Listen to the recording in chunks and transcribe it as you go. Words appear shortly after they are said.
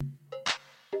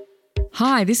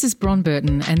Hi, this is Bron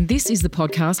Burton, and this is the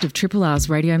podcast of Triple R's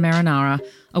Radio Marinara,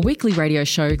 a weekly radio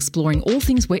show exploring all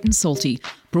things wet and salty,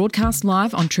 broadcast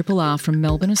live on Triple R from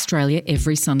Melbourne, Australia,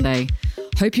 every Sunday.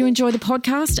 Hope you enjoy the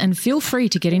podcast and feel free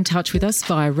to get in touch with us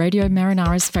via Radio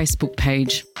Marinara's Facebook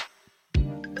page.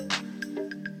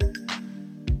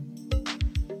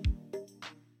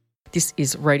 This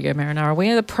is Radio Marinara. We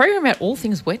are the program about all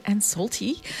things wet and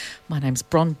salty. My name's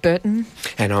Bron Burton.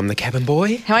 And I'm the cabin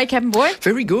boy. How are you, cabin boy?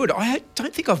 Very good. I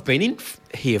don't think I've been in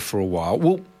here for a while.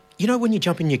 Well, you know when you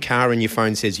jump in your car and your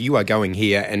phone says you are going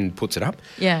here and puts it up?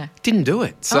 Yeah. Didn't do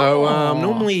it. So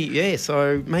normally,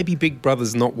 so maybe Big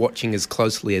Brother's not watching as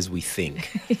closely as we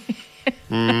think.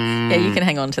 Yeah, you can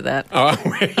hang on to that. Oh,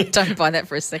 Don't buy that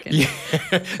for a second. Yeah.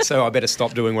 So I better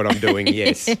stop doing what I'm doing,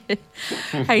 yes.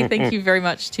 Hey, thank you very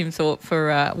much, Tim Thorpe, for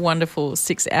a wonderful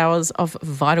 6 hours of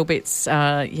Vital Bits.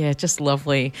 Just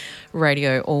lovely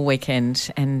radio all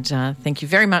weekend. And thank you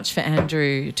very much to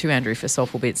Andrew for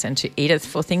Soulful Bits and to Edith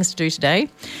for Things to Do Today.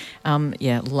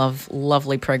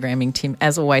 Lovely programming, Tim.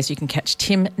 As always, you can catch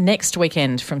Tim next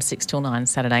weekend from 6 till 9,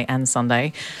 Saturday and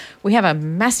Sunday. We have a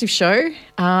massive show.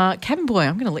 Cabin Boy,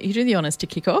 I'm going to let you do the honours to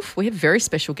kick off. We have a very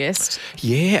special guest.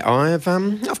 Yeah, I've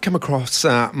come across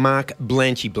Mark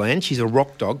Blanch. He's a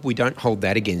rock dog. We don't hold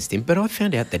that against him, but I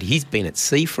found out that he's been at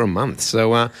sea for a month.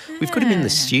 So we've got him in the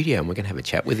studio and we're going to have a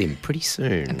chat with him pretty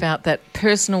soon. About that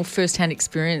personal first-hand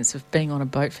experience of being on a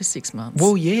boat for 6 months.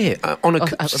 Well, yeah. On a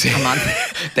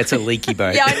month. That's a leaky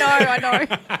boat. Yeah, I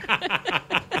know.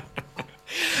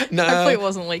 No. Hopefully it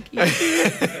wasn't leaky.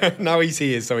 No, he's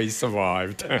here, so he's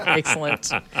survived. Excellent.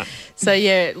 So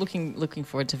yeah, looking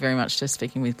forward to very much to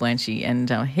speaking with Blanchy, and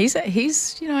he's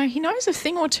he knows a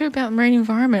thing or two about the marine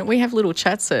environment. We have little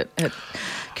chats at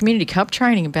Community Cup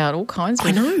training about all kinds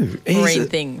of marine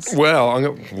things. Well,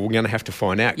 we're going to have to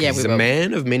find out because he's a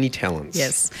man of many talents.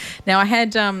 Yes. Now I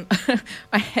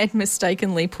had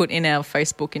mistakenly put in our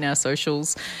Facebook, in our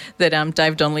socials, that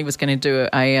Dave Donnelly was going to do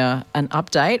an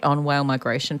update on whale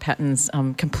migration patterns,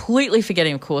 completely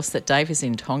forgetting, of course, that Dave is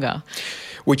in Tonga.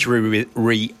 Which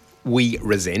we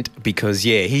resent because,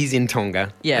 he's in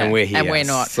Tonga and we're here. And we're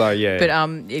not. So, yeah.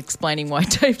 But explaining why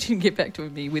Dave didn't get back to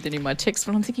me with it in my text,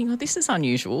 but I'm thinking, this is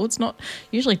unusual. It's not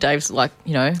 – usually Dave's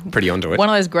pretty onto it. One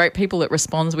of those great people that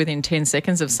responds within 10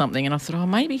 seconds of something, and I thought,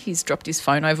 maybe he's dropped his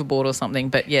phone overboard or something.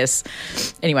 But, yes,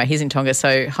 anyway, he's in Tonga.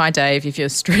 So, hi, Dave. If you're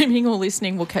streaming or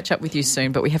listening, we'll catch up with you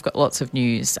soon. But we have got lots of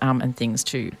news and things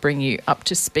to bring you up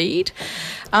to speed.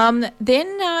 Then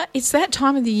it's that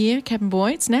time of the year, Cabin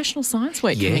Boy. It's National Science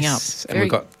Week coming up. And we've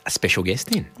got a special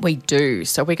guest in. We do.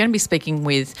 So we're going to be speaking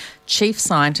with Chief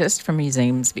Scientist from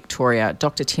Museums Victoria,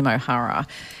 Dr. Tim O'Hara,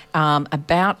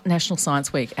 about National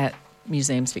Science Week at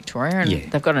Museums Victoria.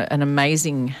 And they've got an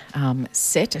amazing a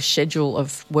schedule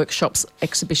of workshops,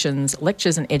 exhibitions,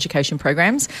 lectures and education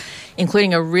programs,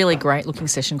 including a really great-looking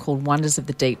session called Wonders of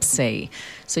the Deep Sea.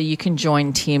 So you can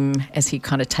join Tim as he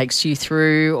kind of takes you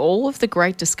through all of the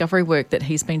great discovery work that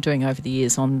he's been doing over the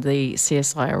years on the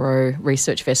CSIRO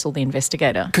research vessel, the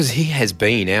Investigator. Because he has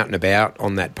been out and about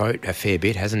on that boat a fair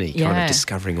bit, hasn't he? Kind of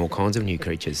discovering all kinds of new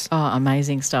creatures. Oh,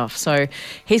 amazing stuff. So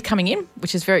he's coming in,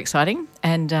 which is very exciting,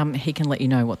 and he can let you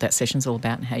know what that session's all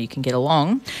about and how you can get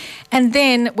along. And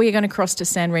then we're going to cross to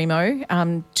San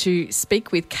Remo to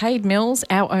speak with Kade Mills,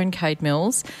 our own Kade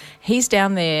Mills. He's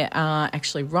down there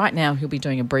actually right now. He'll be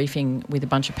doing a briefing with a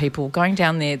bunch of people going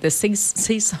down there. The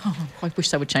I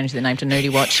wish they would change their name to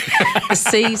Nudie Watch. The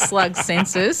Sea Slug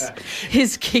Census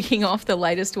is kicking off the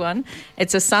latest one.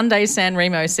 It's a Sunday San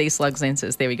Remo Sea Slug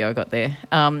Census. There we go, I got there.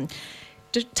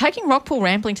 Taking rock pool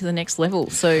rampling to the next level.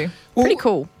 So pretty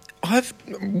cool.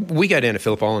 We go down to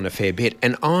Phillip Island a fair bit,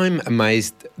 and I'm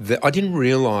amazed that I didn't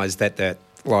realise that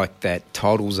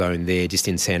tidal zone there just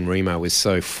in San Remo was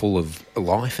so full of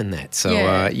life and that. So,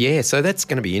 so that's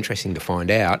going to be interesting to find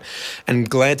out. And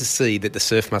glad to see that the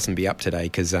surf mustn't be up today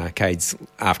because Kade's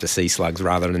after sea slugs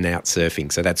rather than out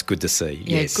surfing. So that's good to see.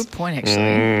 Yeah, yes. Good point,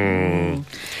 actually.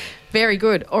 Very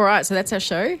good. All right, so that's our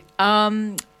show.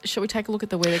 Shall we take a look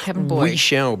at the weather, Cabin Boy? We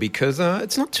shall, because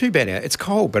it's not too bad out. It's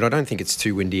cold, but I don't think it's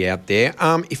too windy out there.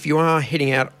 If you are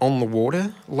heading out on the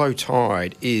water, low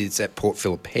tide is at Port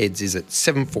Phillip Heads is at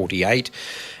 7:48,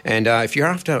 and if you're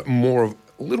after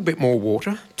a little bit more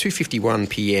water, 2:51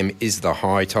 p.m. is the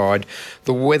high tide.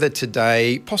 The weather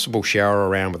today, possible shower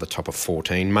around with a top of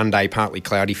 14. Monday, partly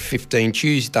cloudy, 15.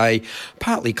 Tuesday,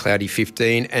 partly cloudy,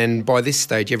 15. And by this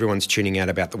stage, everyone's tuning out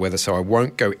about the weather, so I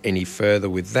won't go any further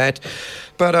with that.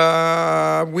 But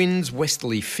winds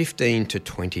westerly 15 to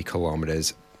 20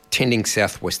 kilometres, tending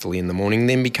southwesterly in the morning,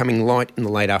 then becoming light in the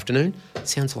late afternoon.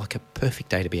 Sounds like a perfect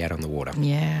day to be out on the water.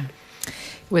 Yeah.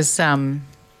 It was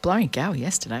blowing gale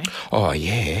yesterday. Oh,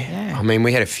 yeah. I mean,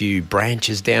 we had a few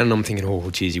branches down and I'm thinking, oh,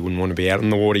 geez, you wouldn't want to be out in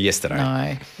the water yesterday.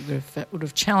 No, it would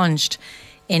have challenged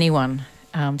anyone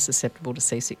susceptible to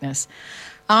seasickness.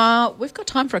 We've got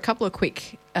time for a couple of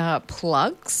quick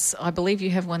plugs. I believe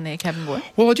you have one there, Cabin Boy.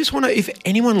 Well, I just wonder if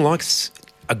anyone likes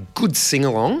a good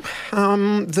sing-along.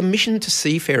 The Mission to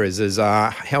Seafarers is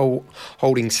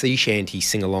holding sea shanty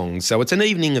sing-alongs. So it's an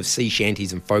evening of sea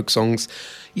shanties and folk songs.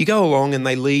 You go along and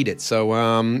they lead it. So,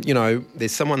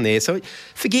 there's someone there. So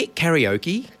forget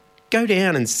karaoke. Go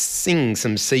down and sing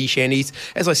some sea shanties.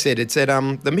 As I said, it's at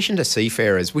the Mission to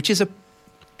Seafarers, which is a...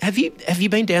 Have you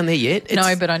been down there yet?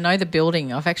 No, but I know the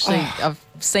building. I've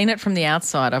seen it from the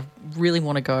outside. I really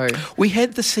want to go. We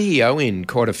had the CEO in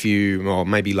quite a few, or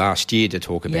maybe last year, to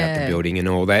talk about the building and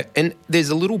all that. And there's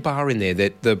a little bar in there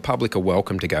that the public are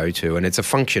welcome to go to, and it's a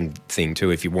function thing too.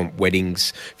 If you want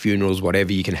weddings, funerals,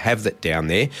 whatever, you can have that down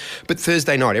there. But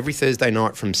every Thursday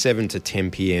night from 7 to 10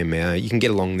 p.m, you can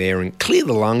get along there and clear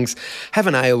the lungs, have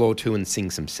an ale or two and sing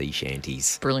some sea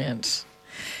shanties. Brilliant.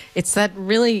 It's that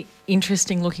really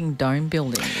interesting-looking dome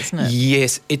building, isn't it?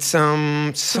 Yes, it's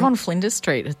on Flinders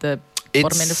Street, at the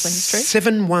bottom end of Flinders Street.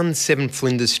 717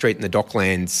 Flinders Street in the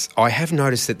Docklands. I have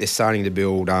noticed that they're starting to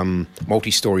build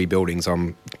multi-storey buildings.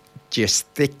 I'm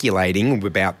gesticulating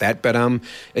about that, but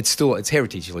it's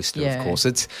heritage listed, of course.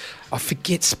 I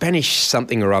forget Spanish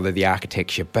something or other, the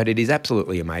architecture, but it is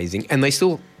absolutely amazing, and they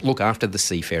still look after the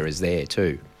seafarers there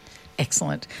too.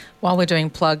 Excellent. While we're doing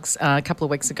plugs, a couple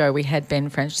of weeks ago we had Ben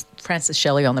Francis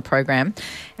Shelley on the program,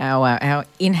 our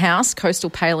in-house coastal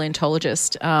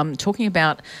paleontologist, talking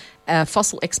about a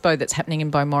fossil expo that's happening in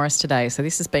Beaumaris today. So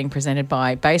this is being presented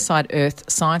by Bayside Earth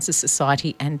Sciences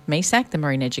Society and MESAC, the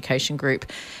Marine Education Group,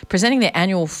 presenting their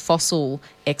annual fossil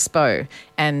expo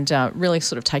and really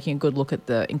sort of taking a good look at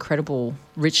the incredible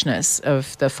richness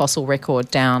of the fossil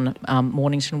record down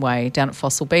Mornington Way, down at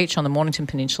Fossil Beach on the Mornington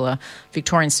Peninsula,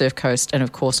 Victorian Surf Coast, and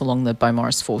of course along the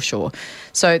Beaumaris foreshore.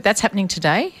 So that's happening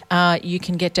today. You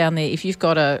can get down there if you've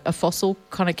got a fossil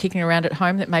kind of kicking around at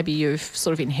home that maybe you've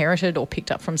sort of inherited or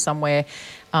picked up from somewhere.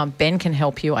 Ben can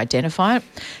help you identify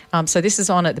it. So this is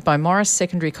on at the Beaumaris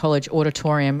Secondary College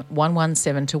Auditorium,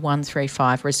 117 to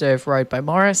 135 Reserve Road,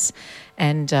 Beaumaris.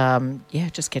 And,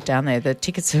 just get down there. The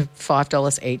tickets are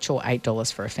 $5 each or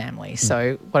 $8 for a family.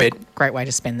 So what a great way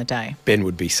to spend the day. Ben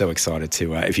would be so excited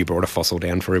to if you brought a fossil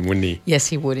down for him, wouldn't he? Yes,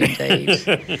 he would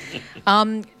indeed.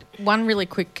 One really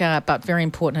quick but very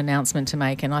important announcement to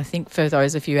make, and I think for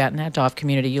those of you out in our dive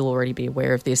community, you'll already be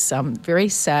aware of this. Very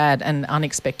sad and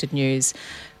unexpected news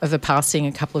of the passing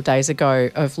a couple of days ago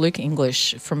of Luke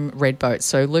English from Red Boats.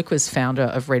 So Luke was founder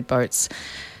of Red Boats.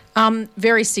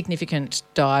 Very significant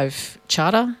dive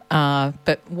charter,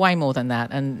 but way more than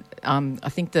that. And I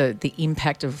think the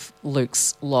impact of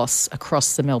Luke's loss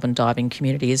across the Melbourne diving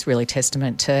community is really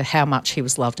testament to how much he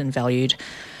was loved and valued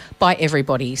by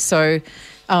everybody. So,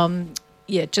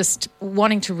 just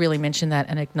wanting to really mention that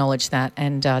and acknowledge that,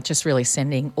 and just really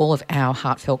sending all of our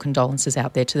heartfelt condolences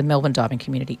out there to the Melbourne diving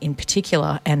community in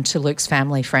particular, and to Luke's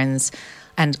family, friends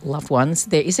and loved ones.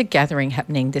 There is a gathering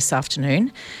happening this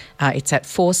afternoon. It's at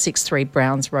 463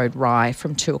 Browns Road, Rye,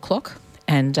 from 2:00,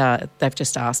 and they've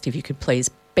just asked if you could please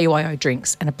BYO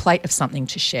drinks and a plate of something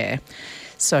to share.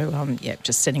 So,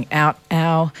 just sending out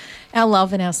our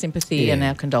love and our sympathy and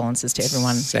our condolences to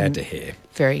everyone. Sad to hear.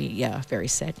 Very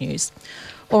sad news.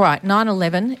 All right,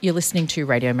 9:11, you're listening to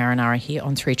Radio Marinara here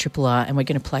on 3RRR, and we're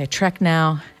going to play a track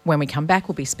now. When we come back,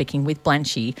 we'll be speaking with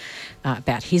Blanchy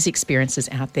about his experiences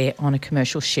out there on a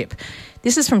commercial ship.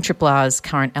 This is from Triple R's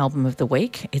current album of the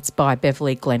week. It's by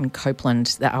Beverly Glenn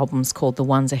Copeland. The album's called The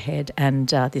Ones Ahead, and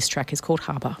this track is called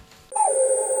Harbour.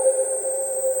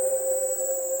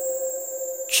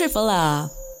 Triple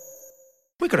R.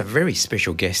 We've got a very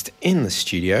special guest in the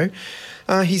studio.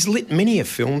 He's lit many a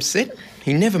film set.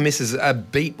 He never misses a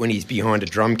beat when he's behind a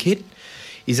drum kit.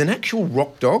 He's an actual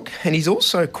rock dog, and he's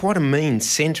also quite a mean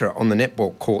centre on the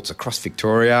netball courts across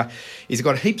Victoria. He's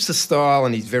got heaps of style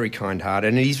and he's very kind-hearted,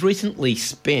 and he's recently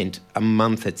spent a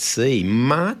month at sea.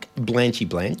 Mark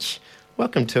Blanch,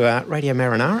 welcome to Radio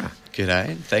Marinara.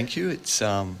 G'day, thank you. It's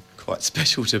quite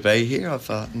special to be here.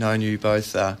 I've known you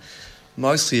both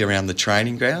mostly around the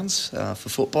training grounds for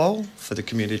football, for the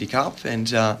Community Cup,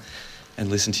 and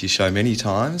listened to your show many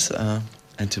times.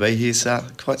 And to be here is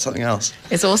quite something else.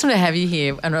 It's awesome to have you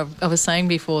here. And I was saying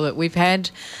before that we've had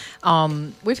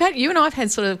you and I have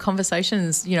had sort of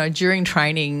conversations, during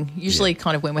training, usually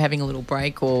kind of when we're having a little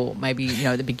break or maybe,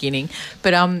 at the beginning.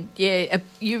 But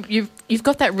you've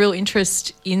got that real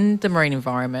interest in the marine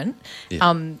environment,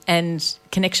 and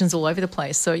connections all over the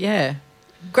place. So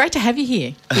great to have you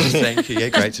here. Thank you. Yeah,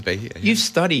 great to be here. You've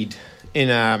studied in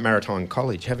Maritime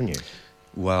College, haven't you?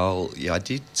 Well, yeah, I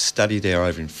did study there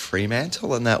over in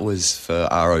Fremantle, and that was for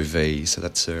ROV, so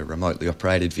that's remotely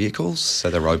operated vehicles, so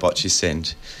the robots you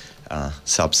send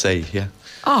subsea, yeah.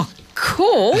 Oh,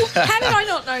 cool. How did I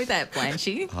not know that,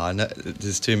 Blanchy? I know,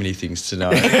 there's too many things to know.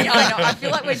 I know. I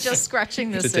feel like we're just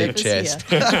scratching the It's a deep surface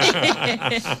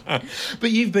chest. here.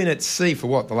 But you've been at sea for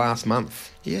what, the last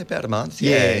month? Yeah, about a month.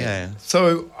 Yeah.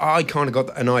 So I kind of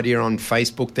got an idea on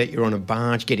Facebook that you're on a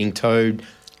barge getting towed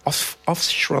off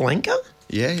Sri Lanka?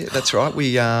 Yeah, that's right.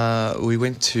 We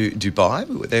went to Dubai.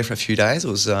 We were there for a few days. It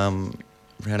was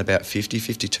around about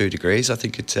 52 degrees, I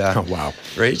think it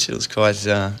reached. It was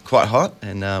quite hot,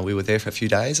 and we were there for a few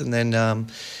days. And then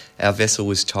our vessel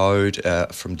was towed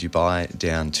from Dubai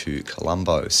down to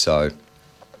Colombo. So,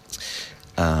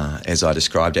 as I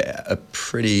described it, a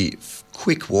pretty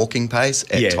quick walking pace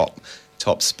at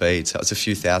top speed. So it was a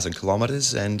few thousand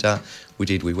kilometres, and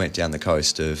we went down the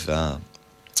coast of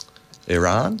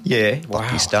Iran,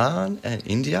 Pakistan, and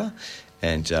India,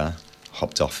 and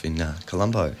hopped off in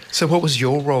Colombo. So what was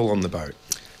your role on the boat?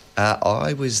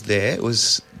 I was there.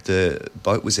 The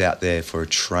boat was out there for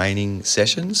training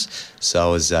sessions, so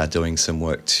I was doing some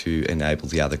work to enable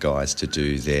the other guys to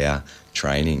do their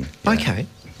training. Okay.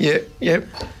 Yeah.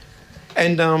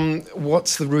 And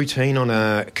what's the routine on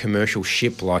a commercial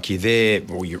ship? Like you're there,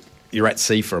 or you're at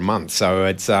sea for a month, so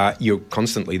it's you're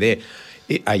constantly there.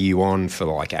 Are you on for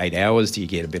like 8 hours? Do you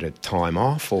get a bit of time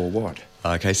off or what?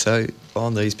 Okay, so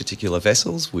on these particular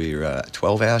vessels, we're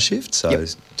 12-hour shifts, so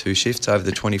 2 shifts over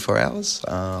the 24 hours.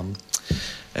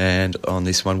 And on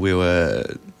this one, we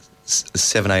were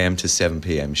 7 a.m. to 7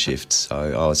 p.m. shifts. So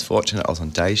I was fortunate. I was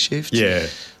on day shift. Yeah.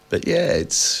 But yeah,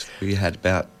 we had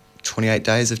about 28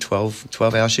 days of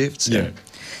 12-hour shifts. Yeah.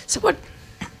 So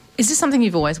is this something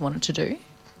you've always wanted to do?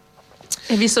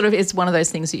 Have you it's one of those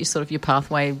things that your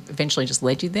pathway eventually just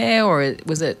led you there, or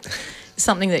was it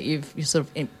something that you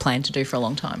planned to do for a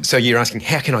long time? So you're asking,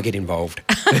 how can I get involved?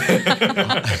 I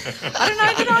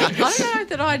don't know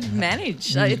that I'd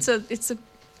manage. It's a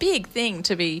big thing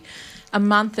to be a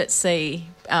month at sea.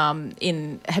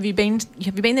 Have you been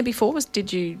there before?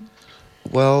 Did you?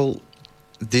 Well,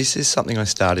 this is something I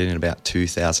started in about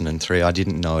 2003. I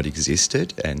didn't know it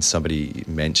existed, and somebody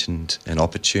mentioned an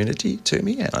opportunity to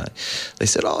me, and they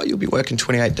said, you'll be working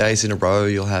 28 days in a row,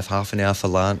 you'll have half an hour for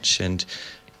lunch. And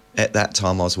at that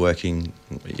time I was working,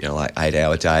 like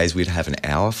 8-hour days. We'd have an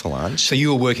hour for lunch. So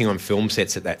you were working on film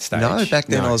sets at that stage? No, back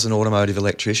then I was an automotive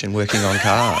electrician working on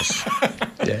cars.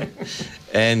 Yeah.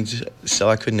 And so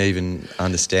I couldn't even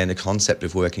understand the concept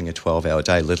of working a 12-hour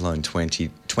day, let alone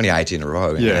 28 in a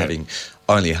row and having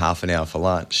only half an hour for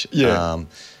lunch. Yeah.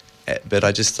 But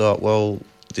I just thought, well,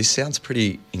 this sounds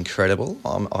pretty incredible.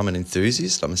 I'm an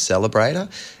enthusiast, I'm a celebrator,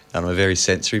 and I'm a very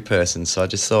sensory person. So I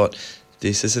just thought,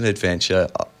 this is an adventure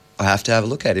I have to have a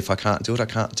look at. If I can't do it, I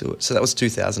can't do it. So that was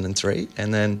 2003.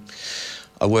 And then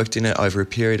I worked in it over a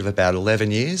period of about 11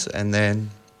 years, and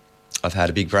then I've had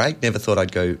a big break. Never thought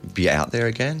I'd be out there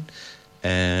again.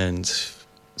 And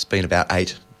it's been about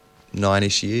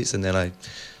 8-9-ish years, and then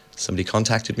somebody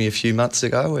contacted me a few months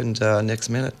ago, and next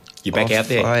minute you're back out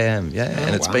there. I am,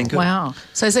 and it's been good. Wow.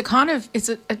 So is it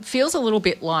it feels a little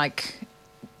bit like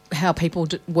how people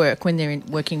work when they're in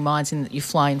working mines, in that you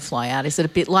fly in, fly out. Is it a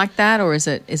bit like that, or is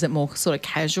it more sort of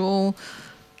casual?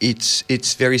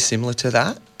 It's very similar to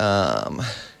that.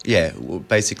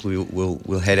 Basically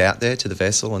we'll head out there to the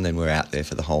vessel, and then we're out there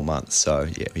for the whole month. So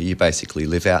yeah, you basically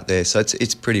live out there. So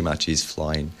it's pretty much is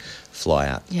fly in, fly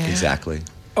out. Yeah. Exactly.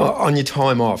 On your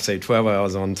time off, so 12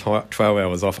 hours on, 12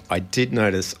 hours off, I did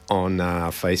notice on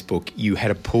Facebook you had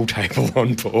a pool table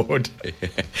on board. Yeah.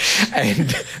 And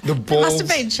the balls... It must have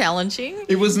been challenging.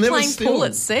 It was never playing pool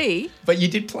at sea. But you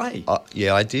did play.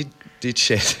 I did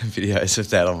share some videos of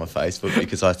that on my Facebook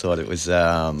because I thought it was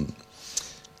a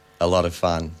lot of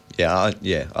fun.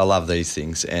 I love these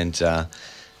things. And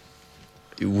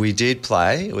we did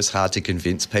play. It was hard to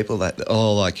convince people that,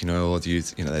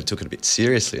 they took it a bit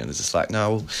seriously. And it's just like,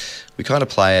 no, we kind of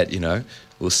play it,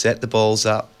 we'll set the balls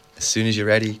up. As soon as you're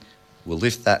ready, we'll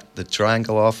lift the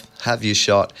triangle off, have your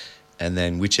shot, and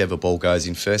then whichever ball goes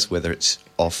in first, whether it's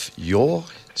off your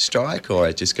strike or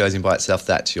it just goes in by itself,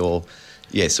 that's your...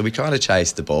 Yeah, so we kind of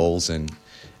chase the balls and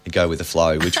go with the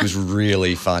flow, which was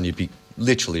really fun. You'd be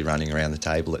literally running around the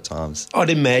table at times. I'd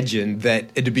imagine that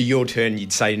it'd be your turn.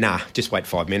 You'd say, nah, just wait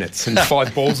 5 minutes, and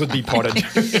 5 balls would be potted.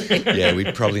 Yeah,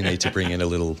 we'd probably need to bring in a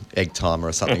little egg timer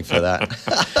or something for that.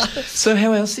 So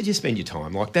how else did you spend your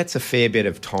time? Like, that's a fair bit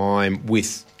of time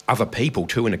with other people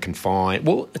too in a confined...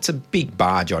 Well, it's a big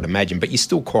barge, I'd imagine, but you're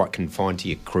still quite confined to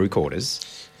your crew quarters.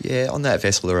 Yeah, on that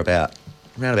vessel there are about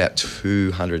around about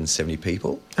 270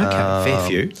 people. Okay, fair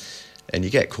few. And you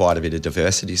get quite a bit of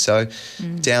diversity. So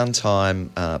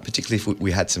downtime, particularly if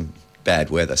we had some bad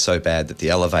weather, so bad that the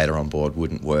elevator on board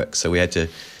wouldn't work. So we had to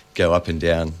go up and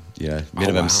down,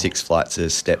 minimum 6 flights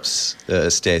of stairs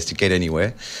to get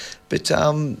anywhere. But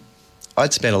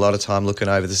I'd spend a lot of time looking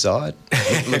over the side,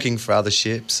 looking for other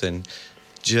ships and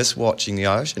just watching the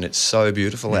ocean. It's so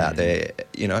beautiful out there.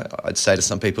 I'd say to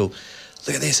some people,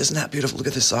 look at this, isn't that beautiful? Look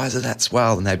at the size of that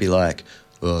swell. And they'd be like,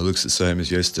 oh, it looks the same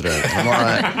as yesterday.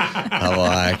 I'm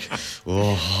like,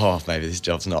 oh, maybe this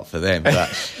job's not for them. But,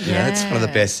 it's one of the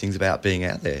best things about being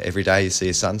out there. Every day you see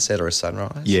a sunset or a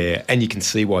sunrise. Yeah, and you can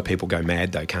see why people go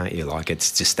mad though, can't you? Like,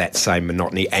 it's just that same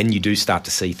monotony, and you do start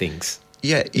to see things.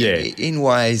 Yeah. In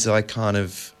ways I kind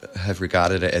of have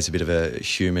regarded it as a bit of a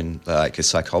human, like a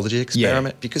psychology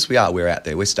experiment, because we're out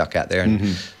there, we're stuck out there,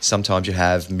 and sometimes you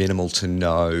have minimal to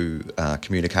no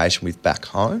communication with back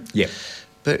home. Yeah.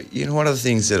 But, one of the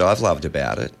things that I've loved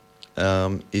about it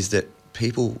is that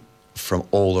people from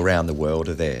all around the world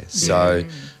are there. So,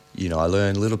 I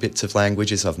learn little bits of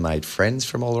languages. I've made friends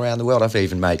from all around the world. I've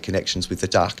even made connections with the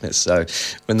darkness. So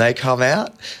when they come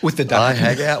out, I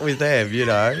hang out with them,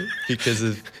 because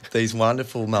of these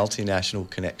wonderful multinational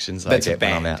connections I get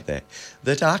when I'm out there.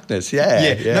 The darkness,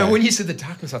 yeah. No, when you said the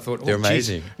darkness, I thought, they're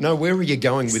amazing. Geez. No, where are you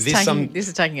going with this? This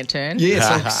is taking a turn. Yeah,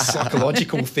 some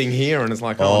psychological thing here, and it's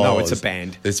like, no, it's a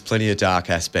band. There's plenty of dark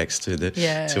aspects to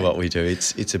what we do.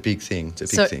 It's a big thing.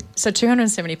 It's a big thing. So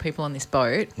 270 people on this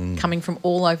boat, coming from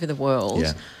all over the world.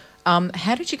 Yeah.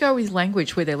 How did you go with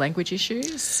language? Were there language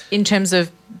issues in terms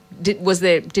of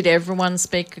did everyone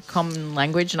speak a common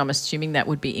language? And I'm assuming that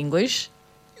would be English.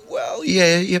 Well,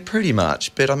 yeah, pretty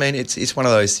much. But I mean, it's one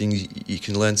of those things you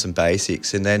can learn some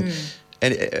basics, and then,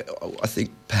 I think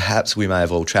perhaps we may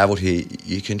have all travelled here.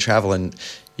 You can travel, and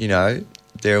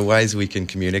there are ways we can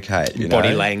communicate.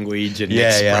 Body language and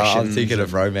expressions. I'm thinking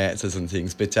of romances and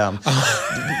things, but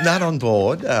none on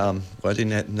board. I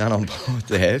didn't have none on board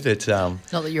there, but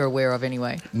not that you're aware of,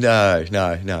 anyway. No.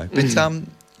 But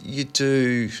you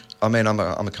do. I mean, I'm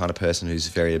a kind of person who's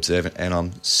very observant, and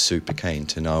I'm super keen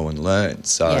to know and learn.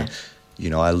 So,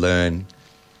 I learn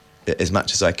as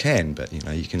much as I can, but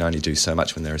you can only do so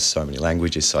much when there are so many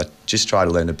languages. So I just try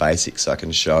to learn the basics so I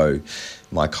can show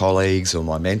my colleagues or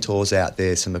my mentors out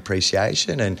there some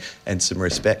appreciation and some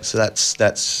respect. So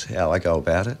that's how I go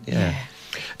about it. Yeah.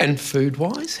 And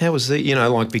food-wise, how was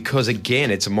it? Because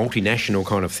again, it's a multinational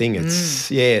kind of thing.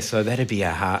 It's so that'd be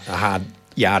a hard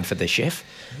yard for the chef.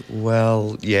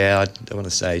 Well, I don't want to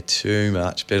say too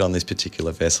much, but on this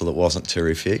particular vessel, it wasn't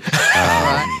terrific.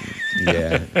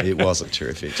 It wasn't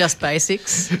terrific. Just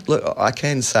basics. Look, I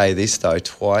can say this though: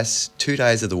 2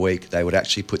 days of the week, they would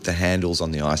actually put the handles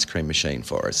on the ice cream machine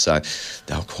for us, so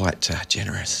they were quite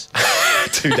generous.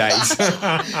 2 days.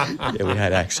 We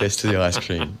had access to the ice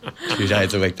cream 2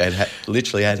 days a week. They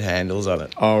literally had handles on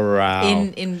it. Oh, wow.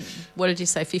 In what did you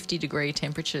say, 50-degree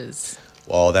temperatures?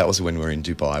 Well, that was when we were in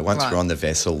Dubai. Once we were on the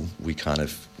vessel, we kind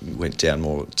of went down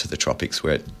more to the tropics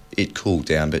where it cooled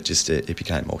down, but just it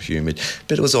became more humid.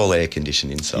 But it was all air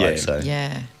conditioned inside.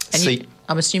 And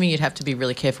I'm assuming you'd have to be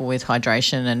really careful with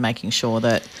hydration and making sure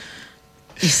that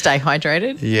you stay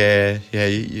hydrated. Yeah.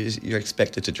 You're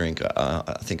expected to drink,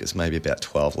 I think it's maybe about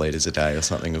 12 litres a day or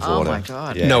something of water. Oh, my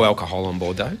God. Yeah. No alcohol on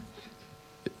board, though?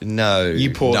 No,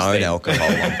 known alcohol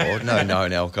on board. No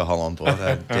known alcohol on board.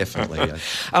 Definitely,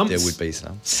 there would be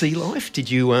some. Sea life? Did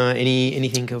you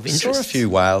anything of interest? Saw a few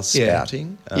whales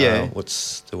spouting.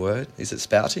 What's the word? Is it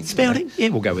spouting? Spouting? Yeah,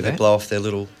 we'll go with that. They blow off their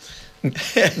little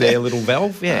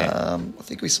valve. Yeah. I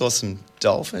think we saw some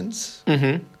dolphins.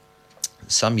 Mm-hmm.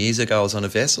 Some years ago, I was on a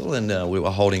vessel and we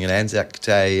were holding an Anzac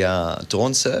Day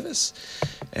dawn service,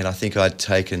 and I think I'd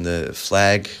taken the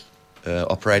flag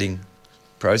operating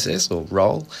process or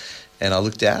role, and I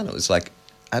looked down, it was like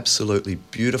absolutely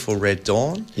beautiful red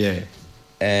dawn,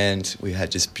 and we had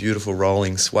just beautiful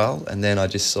rolling swell, and then I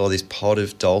just saw this pod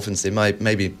of dolphins. There may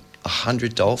maybe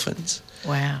 100 dolphins.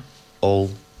 Wow.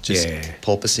 All just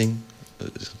porpoising,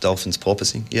 dolphins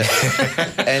porpoising,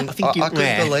 and I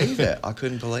couldn't believe it. I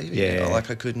couldn't believe it. I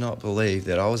could not believe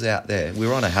that I was out there. We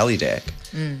were on a heli deck,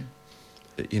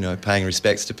 paying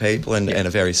respects to people and a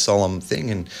very solemn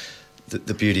thing, and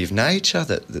the beauty of nature,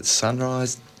 the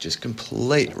sunrise, just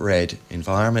complete red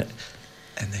environment,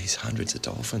 and these hundreds of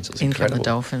dolphins. It was incredible. The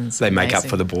dolphins. They make up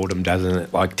for the boredom, doesn't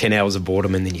it? Like 10 hours of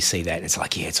boredom, and then you see that, and it's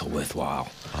like, it's all worthwhile.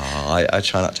 I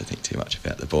try not to think too much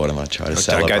about the boredom. I try to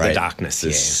celebrate don't go the darkness,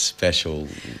 special,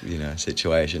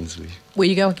 situations. Will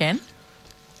you go again?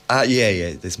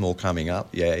 There's more coming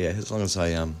up. As long as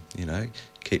I,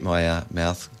 keep my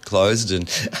mouth closed and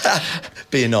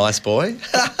be a nice boy.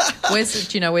 Do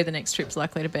you know where the next trip's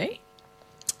likely to be?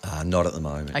 Not at the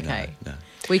moment. Okay. No.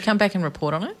 Will you come back and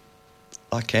report on it?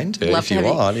 I can do Love if to you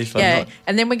have want.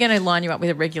 And then we're going to line you up with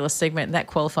a regular segment, and that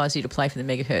qualifies you to play for the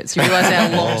megahertz. You realise our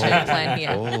long-term plan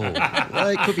here. Well,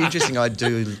 it could be interesting. I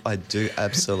do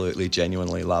absolutely,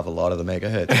 genuinely love a lot of the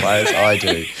megahertz players. I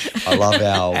do. I love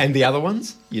our... And the other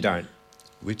ones? You don't?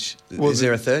 Is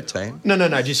there a third team? No,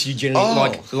 just you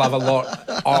generally love a lot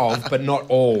of, but not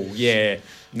all, yeah.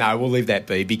 No, we'll leave that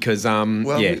be because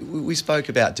we spoke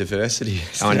about diversity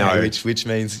yesterday, I know, which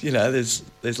means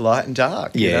there's light and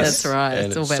dark. Yes, that's right.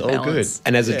 It's all about balance. Good.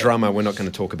 And as a drummer, we're not going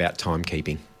to talk about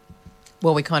timekeeping.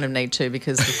 Well, we kind of need to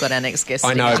because we've got our next guest.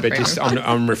 I know, but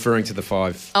I'm referring to the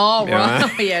 5. Oh,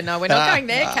 right. Yeah, no, we're not going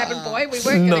there, cabin boy. We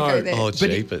weren't going to go there. Oh,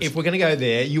 jeepers. But if we're going to go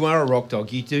there, you are a rock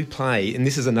dog. You do play, and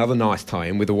this is another nice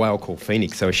tie-in with a whale called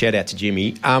Phoenix. So a shout out to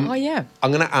Jimmy. Yeah.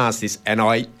 I'm going to ask this,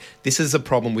 and this is a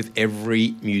problem with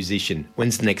every musician.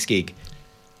 When's the next gig?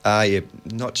 Yeah,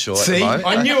 not sure. See, at the moment.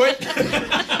 I knew it.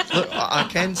 Look, I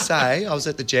can say I was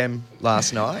at the Gem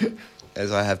last night, as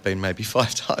I have been maybe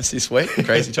 5 times this week,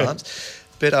 crazy times.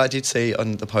 But I did see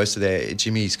on the poster there,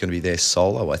 Jimmy's going to be there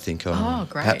solo, I think,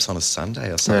 perhaps on a Sunday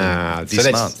or something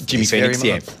this month. Jimmy Phoenix,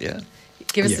 yeah.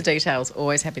 Give us the details.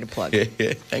 Always happy to plug. Yeah,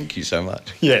 thank you so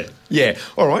much. Yeah.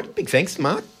 All right, big thanks,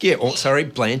 Mark. Yeah, sorry,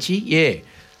 Blanchy, yeah.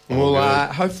 We'll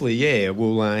hopefully,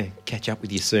 we'll catch up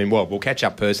with you soon. Well, we'll catch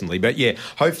up personally, but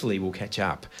hopefully we'll catch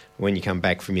up when you come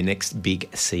back from your next big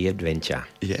sea adventure.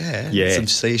 Yeah. Some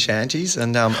sea shanties,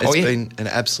 and it's been an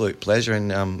absolute pleasure,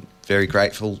 and very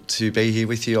grateful to be here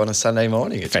with you on a Sunday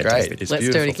morning. It's fantastic. Great. It's Let's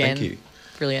beautiful. do it again. Thank you.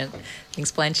 Brilliant.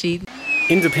 Thanks, Blanchy.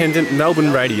 Independent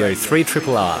Melbourne Radio,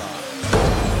 3RRR.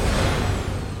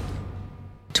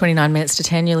 29 minutes to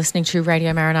 10, you're listening to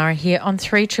Radio Marinara here on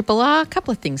 3RRR. A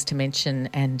couple of things to mention,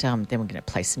 and then we're going to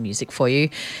play some music for you.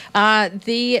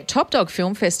 The Top Dog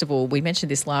Film Festival, we mentioned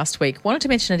this last week. Wanted to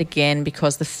mention it again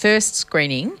because the first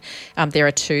screening, there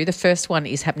are 2. The first one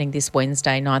is happening this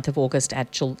Wednesday, 9th of August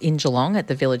in Geelong at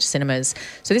the Village Cinemas.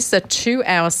 So this is a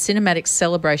 2-hour cinematic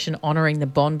celebration honouring the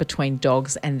bond between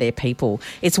dogs and their people.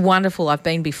 It's wonderful. I've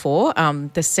been before.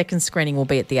 The second screening will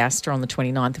be at the Astor on the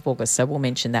 29th of August, so we'll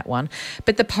mention that one.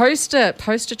 But the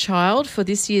poster child for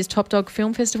this year's Top Dog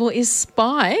Film Festival is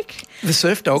Spike. The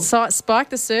surf dog? Spike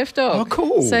the surf dog. Oh,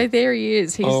 cool. So there he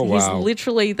is. He's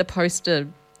literally the poster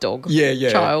dog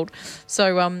child.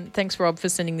 So thanks, Rob, for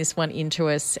sending this one in to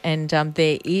us. And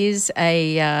there is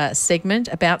a segment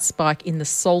about Spike in the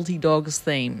Salty Dogs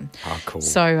theme. Oh, cool.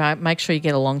 So make sure you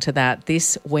get along to that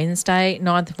this Wednesday,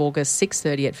 9th of August,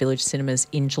 6:30 at Village Cinemas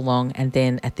in Geelong, and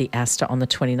then at the Astor on the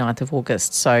 29th of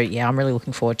August. So, I'm really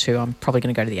looking forward to I'm probably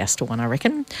going to go to the Astor one, I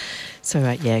reckon.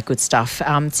 So, good stuff.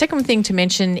 Second thing to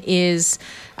mention is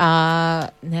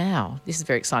now, this is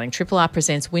very exciting. 3RRR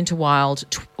presents Winter Wild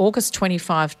August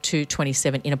 25 to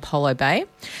 27 in Apollo Bay.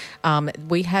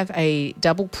 We have a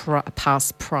double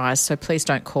pass prize, so please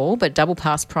don't call, but double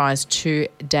pass prize to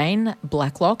Dane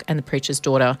Blacklock and the Preacher's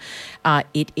Daughter.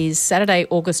 It is Saturday,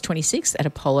 August 26th at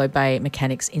Apollo Bay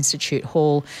Mechanics Institute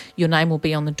Hall. Your name will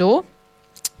be on the door.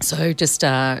 So just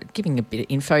giving a bit of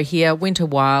info here, Winter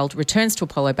Wild returns to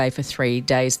Apollo Bay for 3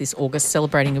 days this August,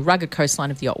 celebrating the rugged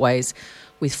coastline of the Otways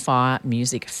with fire,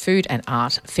 music, food and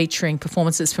art, featuring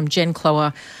performances from Jen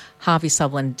Clower, Harvey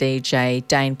Sutherland, DJ,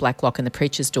 Dane Blacklock and the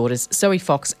Preacher's Daughters, Zoe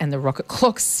Fox and the Rocket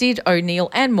Clock, Sid O'Neill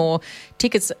and more.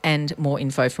 Tickets and more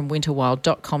info from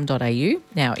winterwild.com.au.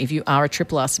 Now, if you are a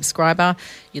 3RRR subscriber,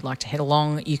 you'd like to head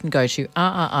along, you can go to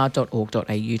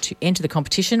rrr.org.au to enter the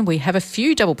competition. We have a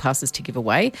few double passes to give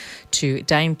away to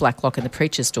Dane Blacklock and the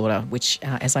Preacher's Daughter, which,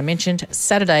 as I mentioned,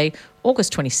 Saturday,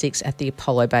 August 26th at the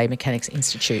Apollo Bay Mechanics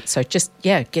Institute. So just,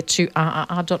 get to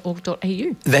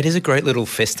rrr.org.au. That is a great little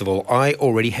festival. I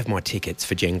already have my tickets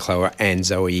for Jen Clower and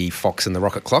Zoe Fox and the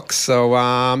Rocket Clock. So,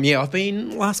 I've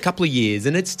been last couple of years,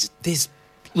 and there's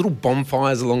little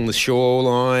bonfires along the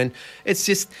shoreline. It's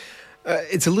just...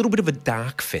 it's a little bit of a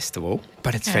dark festival,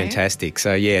 but it's fantastic.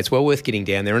 So, it's well worth getting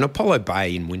down there. And Apollo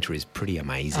Bay in winter is pretty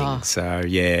amazing. Oh. So,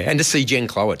 and to see Jen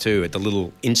Clower too at the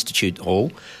little Institute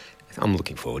Hall, I'm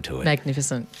looking forward to it.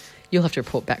 Magnificent. You'll have to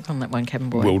report back on that one, Cabin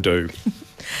Boy. Will do.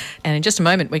 And in just a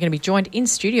moment, we're going to be joined in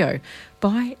studio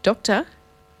by Dr.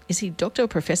 Is he doctor or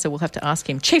professor? We'll have to ask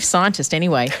him. Chief scientist,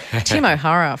 anyway. Tim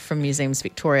O'Hara from Museums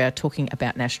Victoria talking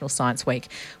about National Science Week.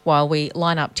 While we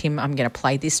line up, Tim, I'm going to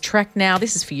play this track now.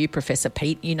 This is for you, Professor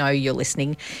Pete. You know you're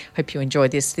listening. Hope you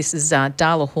enjoyed this. This is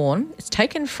Darla Horn. It's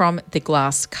taken from the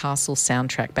Glass Castle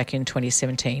soundtrack back in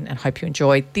 2017, and hope you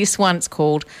enjoyed this one. It's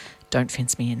called Don't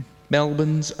Fence Me In.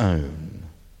 Melbourne's own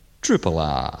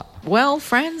 3RRR. Well,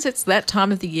 friends, it's that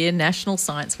time of the year, National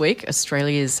Science Week,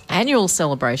 Australia's annual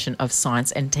celebration of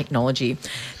science and technology.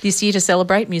 This year to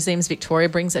celebrate, Museums Victoria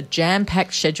brings a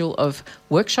jam-packed schedule of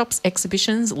workshops,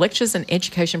 exhibitions, lectures and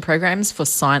education programs for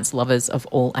science lovers of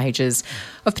all ages.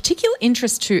 Of particular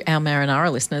interest to our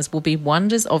Marinara listeners will be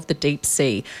Wonders of the Deep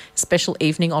Sea, a special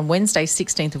evening on Wednesday,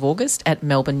 16th of August at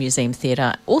Melbourne Museum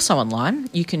Theatre. Also online,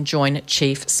 you can join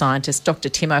Chief Scientist Dr.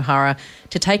 Tim O'Hara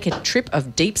to take a trip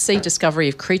of deep-sea discovery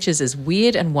of creatures as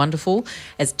weird and wonderful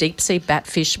as deep-sea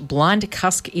batfish, blind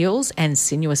cusk eels and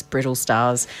sinuous brittle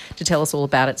stars. To tell us all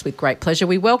about it, it's with great pleasure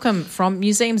we welcome from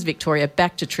Museums Victoria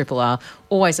back to Triple R.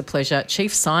 Always a pleasure,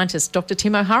 Chief Scientist Dr.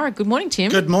 Tim O'Hara. Good morning,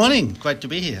 Tim. Good morning. Great to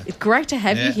be here. It's great to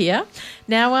have you here.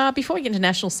 Now, before we get into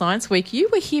National Science Week, you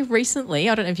were here recently,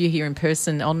 I don't know if you're here in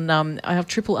person, on our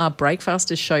Triple R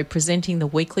Breakfasters show presenting the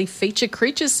weekly Feature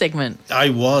Creatures segment. I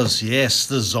was, yes,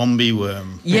 the zombie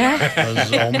worm. Yeah. The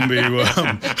zombie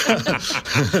worm.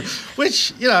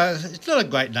 Which, it's not a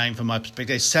great name from my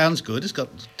perspective. It sounds good. It's got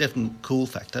a definite cool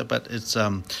factor, but it's,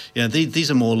 these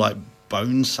are more like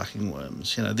bone-sucking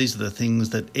worms. These are the things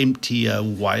that empty a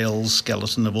whale's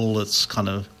skeleton of all its kind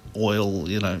of oil,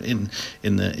 in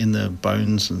the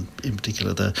bones, and in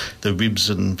particular the ribs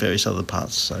and various other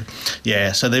parts. So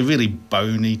they're really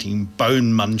bone-eating,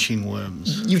 bone-munching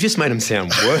worms. You've just made them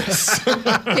sound worse.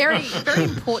 Very, very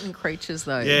important creatures,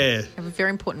 though. Yeah. Have a very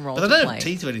important role But to they play. don't have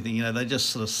teeth or anything, they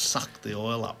just sort of suck the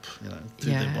oil up,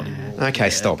 through their body wall. Okay,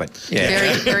 stop it. Yeah.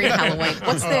 Very, very Halloween.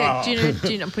 What's their, do you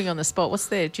know, I'm putting you on the spot,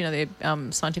 do you know their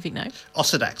scientific name?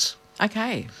 Ossidax.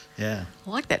 Okay. Yeah. I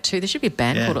like that too. There should be a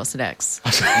band called Ossidax.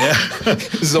 Yeah.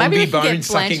 Zombie Maybe we can bone get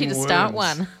sucking Blanchy to worms. start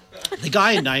one. The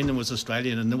guy who named them was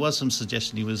Australian, and there was some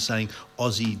suggestion he was saying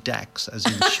Aussie Dax, as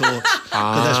in shorts, because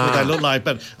that's what they look like.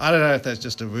 But I don't know if that's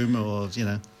just a rumour or,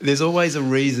 There's always a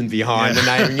reason behind the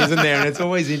naming, isn't there? And it's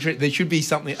always interesting. There should be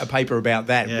a paper about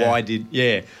that. Yeah. Why did,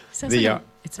 Sounds the like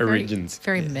it's origins.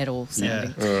 very metal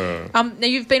sounding. Yeah. Now,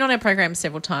 you've been on our program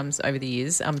several times over the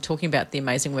years talking about the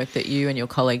amazing work that you and your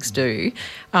colleagues do,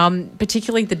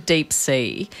 particularly the deep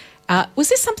sea. Was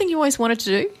this something you always wanted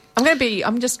to do?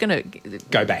 I'm just going to...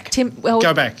 Go back. Tim,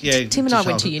 Go back, yeah. Tim and I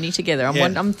went to uni together.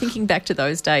 I'm thinking back to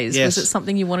those days. Yes. Was it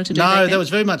something you wanted to do? No, that was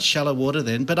very much shallow water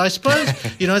then. But I suppose,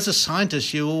 as a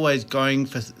scientist, you're always going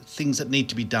for things that need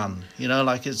to be done.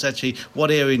 Like it's actually what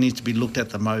area needs to be looked at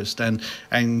the most.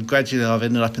 And gradually I've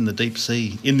ended up in the deep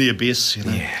sea, in the abyss,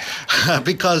 Yeah.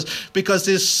 because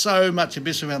there's so much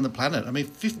abyss around the planet.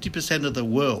 50% of the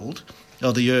world,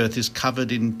 or the Earth, is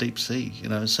covered in deep sea,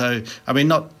 So,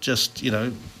 not just,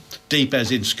 deep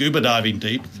as in scuba diving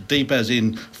deep as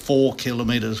in 4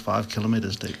 kilometres, 5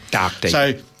 kilometres deep. Dark deep.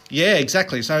 So, yeah,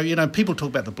 exactly. So, people talk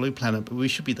about the blue planet, but we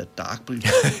should be the dark blue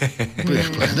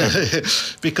planet.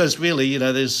 Because really,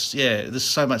 there's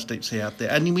so much deep sea out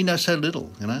there. And we know so little,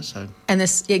 so. And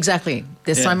there's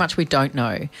so much we don't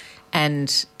know.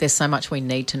 And there's so much we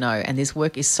need to know. And this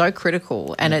work is so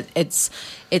critical. And it's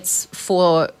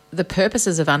for the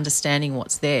purposes of understanding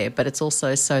what's there, but it's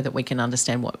also so that we can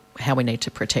understand how we need to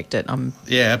protect it.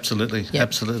 Yeah, absolutely. Yep.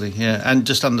 Absolutely, yeah. And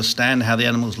just understand how the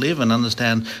animals live and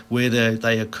understand where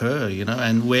they occur,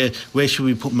 and where should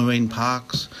we put marine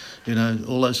parks,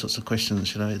 all those sorts of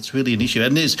questions, It's really an issue.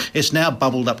 And it's now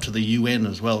bubbled up to the UN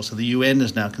as well. So the UN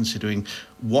is now considering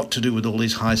what to do with all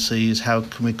these high seas, how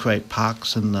can we create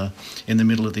parks in the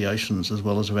middle of the oceans as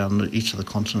well as around each of the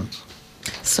continents.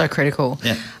 So critical.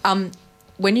 Yeah.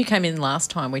 When you came in last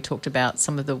time, we talked about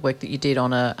some of the work that you did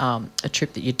on a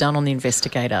trip that you'd done on the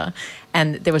Investigator,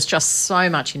 and there was just so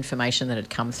much information that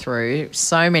had come through,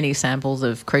 so many samples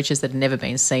of creatures that had never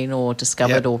been seen or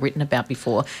discovered or written about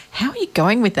before. How are you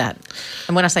going with that?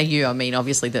 And when I say you, I mean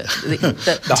obviously the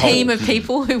team of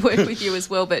people who work with you as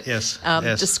well, but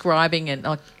describing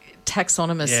and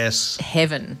taxonomist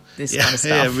heaven, this kind of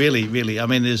stuff. Yeah, really, really.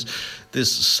 There's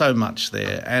so much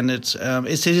there, and it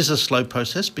is a slow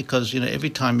process because every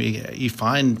time you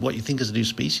find what you think is a new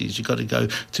species, you've got to go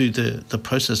through the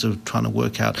process of trying to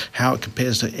work out how it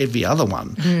compares to every other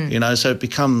one. So it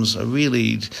becomes a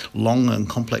really long and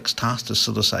complex task to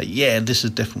sort of say, this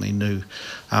is definitely new.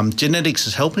 Genetics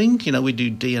is helping. We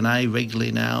do DNA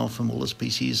regularly now from all the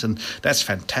species, and that's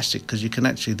fantastic because you can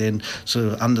actually then sort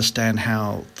of understand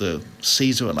how the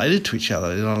seas are related to each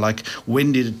other. Like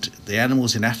when did the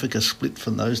animals in Africa split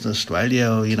from those in Australia,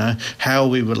 or how are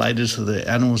we related to the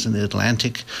animals in the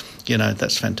Atlantic?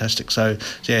 That's fantastic. So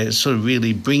it's sort of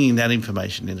really bringing that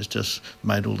information in has just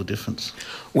made all the difference.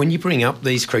 When you bring up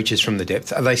these creatures from the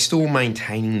depth, are they still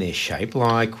maintaining their shape?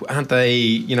 Like, aren't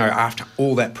they, after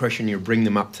all that pressure and you bring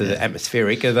them up to the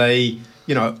atmospheric, are they,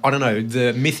 I don't know,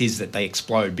 the myth is that they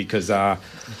explode because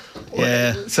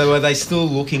Yeah. So are they still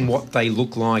looking what they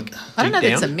look like? I don't know if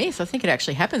deep it's a down? myth. I think it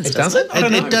actually happens, It doesn't does it? I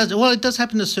don't know. It does. Well, it does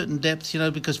happen to certain depths,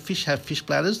 because fish have fish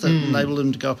bladders that enable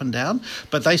them to go up and down,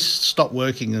 but they stop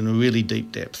working in a really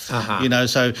deep depth.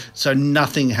 So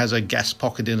nothing has a gas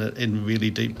pocket in it in really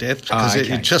deep depth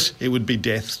because it would be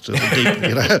death to the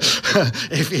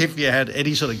deep. If you had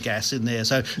any sort of gas in there.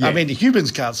 So I mean,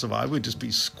 humans can't survive. We'd just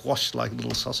be squashed like a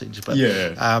little sausage. But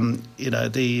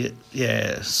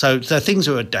So things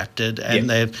are adapted, and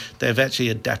they've actually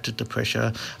adapted to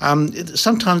pressure.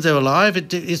 Sometimes they're alive.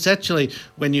 It's actually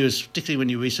particularly when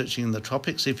you're researching in the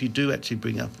tropics, if you do actually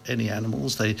bring up any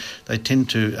animals, they tend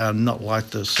to not like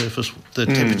the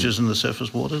temperatures in the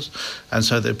surface waters, and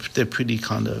so they're pretty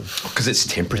kind of because it's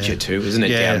temperature too, isn't it,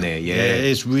 down there? Yeah,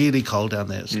 it's really cold down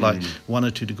there. It's like 1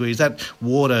 or 2 degrees. That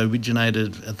water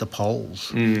originated at the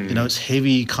poles. It's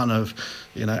heavy kind of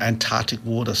Antarctic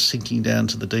water sinking down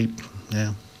to the deep.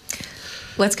 Yeah.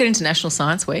 Let's get into National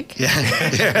Science Week. Yeah.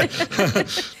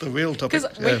 The real topic.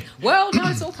 No,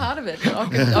 it's all part of it. I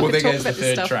could talk about the this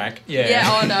third stuff. track.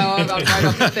 I right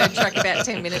off the third track about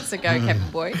 10 minutes ago,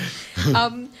 Captain Boy.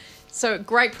 So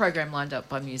great program lined up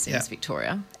by Museums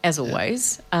Victoria, as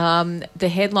always. The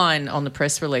headline on the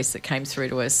press release that came through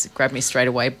to us grabbed me straight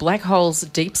away. Black holes,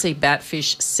 deep-sea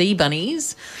batfish, sea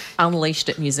bunnies unleashed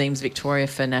at Museums Victoria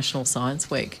for National Science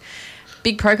Week.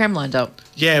 Big program lined up.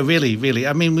 Yeah, really, really.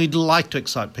 I mean, we'd like to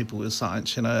excite people with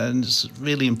science, and it's a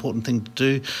really important thing to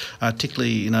do,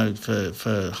 particularly,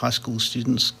 for high school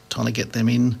students, trying to get them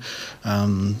in.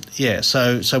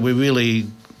 So we really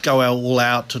go all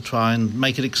out to try and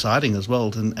make it exciting as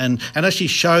well, and actually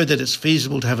show that it's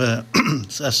feasible to have a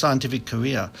scientific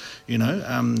career.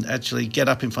 Actually get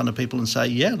up in front of people and say,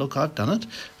 "Yeah, look, I've done it.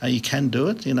 You can do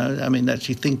it."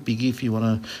 Actually think big if you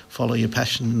want to follow your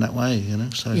passion in that way.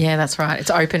 So yeah, that's right.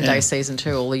 It's open day season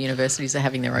too. All the universities are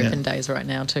having their open days right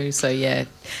now too. So yeah.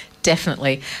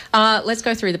 Definitely. Let's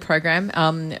go through the program.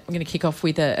 I'm going to kick off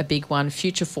with a big one.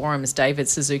 Future Forums, David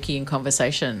Suzuki in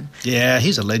conversation. Yeah,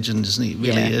 he's a legend, isn't he? Really.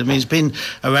 Yeah. I mean, he's been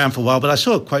around for a while, but I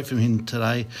saw a quote from him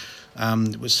today.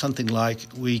 It was something like,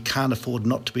 "We can't afford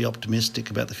not to be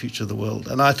optimistic about the future of the world."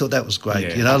 And I thought that was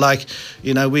great.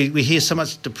 Yeah. We hear so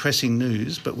much depressing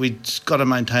news, but we've got to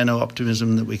maintain our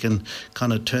optimism that we can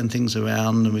kind of turn things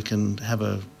around and we can have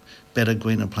a better,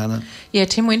 greener planet. Yeah,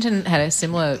 Tim Winton had a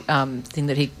similar thing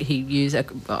that he used.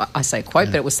 I say quote,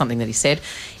 but it was something that he said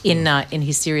in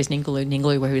his series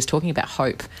Ningaloo, where he was talking about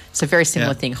hope. So very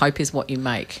similar thing. Hope is what you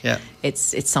make. Yeah,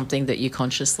 it's something that you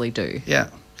consciously do. Yeah.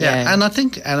 Yeah, and I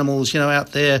think animals,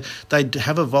 out there, they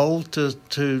have evolved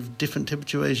to different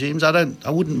temperature regimes. I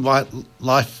wouldn't write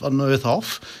life on Earth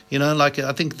off.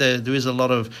 I think there is a lot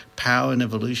of power in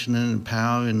evolution and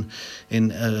power in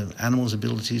animals'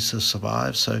 abilities to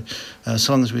survive. So as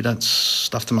long as we don't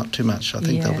stuff them up too much, I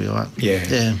think they'll be all right.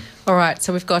 Yeah. All right,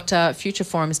 so we've got Future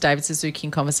Forums, David Suzuki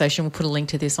in conversation. We'll put a link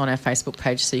to this on our Facebook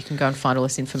page so you can go and find all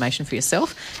this information for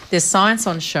yourself. There's Science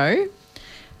on Show,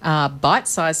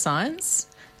 bite-sized science.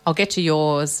 I'll get to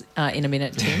yours in a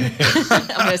minute, Tim.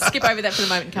 I'm going to skip over that for the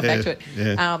moment and come back to it.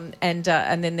 Yeah. And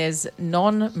then there's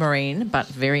non-marine but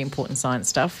very important science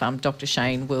stuff. Dr.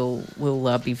 Shane will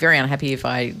be very unhappy if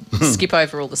I skip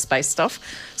over all the space stuff.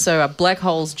 So Black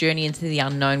Holes, Journey into the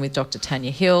Unknown with Dr.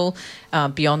 Tanya Hill.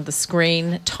 Beyond the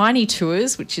Screen, Tiny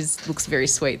Tours, which looks very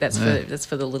sweet. That's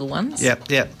for the little ones. Yeah.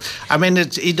 I mean,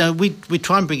 it's we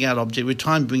try and bring out objects. We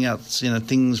try and bring out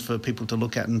things for people to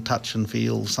look at and touch and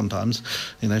feel sometimes.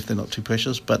 If they're not too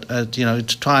precious, but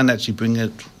to try and actually bring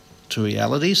it to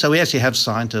reality. So we actually have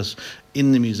scientists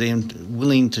in the museum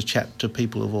willing to chat to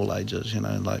people of all ages,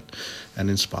 and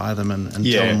inspire them and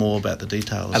tell them more about the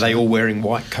details. Are they all wearing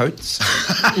white coats?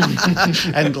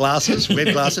 And glasses,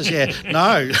 red glasses? Yeah.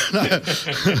 No.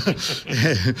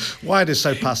 White is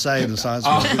so passé in the science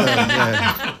world.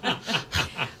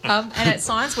 And at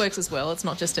Science Works as well. It's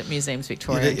not just at Museums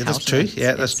Victoria. Yeah, that's true.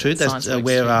 Yeah, that's true. That's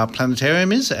where our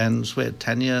planetarium is, and it's where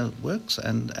Tanya works,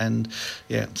 and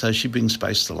so she brings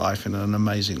space to life in an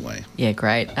amazing way. Yeah,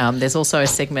 great. There's also a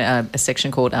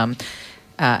section called an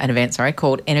event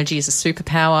called Energy is a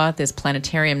Superpower. There's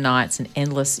Planetarium Nights and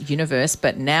Endless Universe.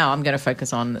 But now I'm going to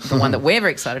focus on the one that we're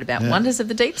very excited about, Wonders of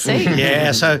the Deep Sea.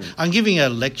 Yeah, so I'm giving a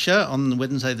lecture on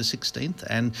Wednesday the 16th,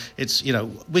 and it's,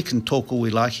 we can talk all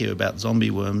we like here about zombie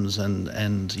worms and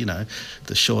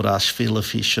the short-ass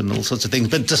feeler-fish and all sorts of things,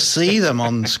 but to see them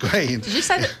on screen. Did you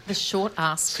say that the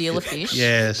short-ass feeler-fish?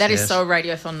 Yes. That is so a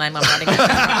radiothon name I'm writing down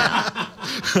right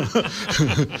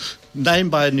now.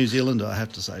 Named by a New Zealander, I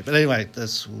have to say. But anyway, we'll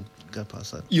go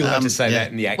past that. You'll have to say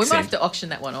that in the accent. We might have to auction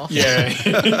that one off. Yeah.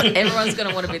 Everyone's going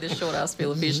to want to be the short-ass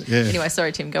feeler-fish. Yeah. Anyway,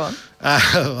 sorry, Tim, go on.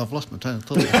 I've lost my train of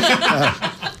thought.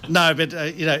 No, but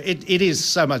it is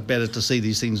so much better to see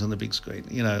these things on the big screen,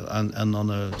 and on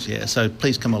the So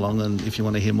please come along, and if you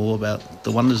want to hear more about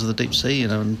the wonders of the deep sea,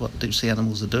 and what deep sea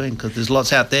animals are doing, because there's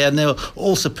lots out there, and they're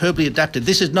all superbly adapted.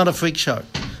 This is not a freak show.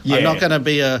 Yeah. I'm not going to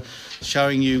be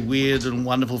showing you weird and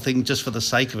wonderful things just for the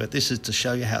sake of it. This is to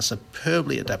show you how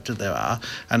superbly adapted they are,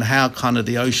 and how kind of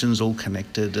the ocean's all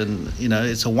connected, and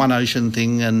it's a one ocean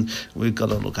thing, and we've got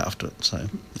to look after it. So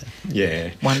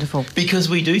yeah, wonderful. Because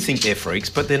we do think they're freaks,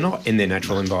 but they're not in their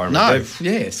natural environment.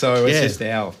 No, so it's just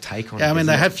our take on it. Yeah, I mean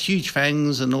they have huge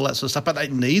fangs and all that sort of stuff, but they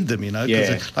need them,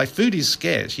 because like food is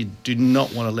scarce. You do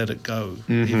not want to let it go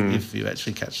if you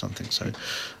actually catch something. So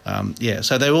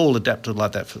so they're all adapted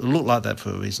like that, look like that for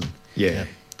a reason. Yeah.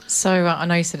 So I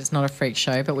know you said it's not a freak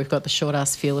show, but we've got the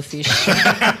short-ass feeler fish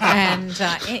and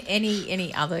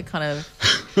any other kind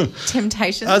of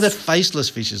temptations? Oh, the faceless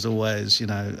fish is always,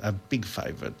 a big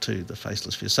favourite too, the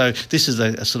faceless fish. So this is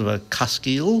a sort of a cusk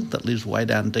eel that lives way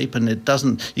down deep, and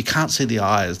you can't see the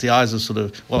eyes. The eyes are sort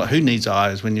of, who needs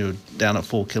eyes when you're down at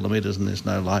 4 kilometres and there's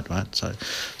no light, right? So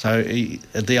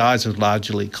the eyes are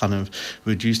largely kind of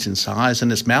reduced in size,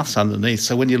 and its mouth's underneath.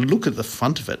 So when you look at the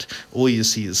front of it, all you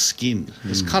see is skin.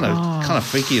 It's kind of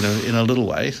freaky in a little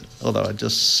way, although I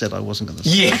just said I wasn't going to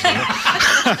say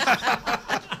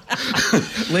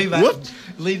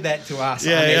Leave that to us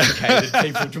uneducated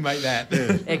people to make that.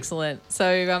 Excellent.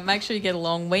 So make sure you get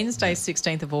along Wednesday,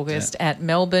 16th of August at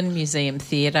Melbourne Museum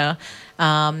Theatre.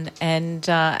 And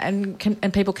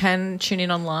people can tune in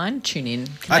online.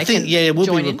 I think, it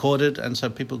will be recorded, and so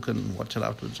people can watch it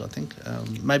afterwards, I think.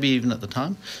 Maybe even at the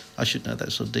time. I should know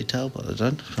that sort of detail, but I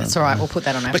don't. That's all right. We'll put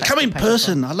that on our But Facebook come in page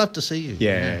person. as well. I'd love to see you.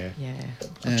 Yeah.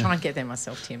 I'll try and get there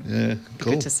myself, Tim. Yeah,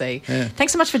 cool. Good to see. Yeah.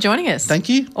 Thanks so much for joining us. Thank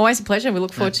you. Always a pleasure. We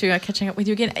look forward to catching up with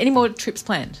you again. Any more trips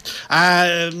planned?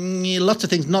 Lots of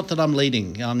things. Not that I'm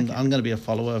leading. I'm going to be a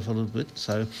follower for a little bit.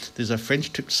 So there's a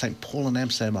French trip to St. Paul and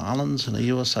Amsterdam Islands in a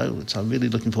year or so, which I'm really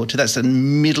looking forward to. That's in the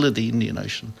middle of the Indian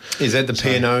Ocean. Is that the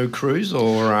P&O cruise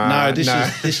or? No,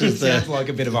 this is the. Sounds like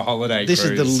a bit of a holiday. This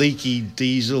cruise. is the leaky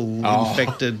diesel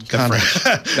infected kind of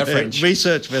the French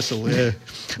research vessel. Yeah,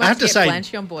 I have to say,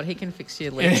 Blanch on board. He can fix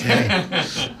your legs.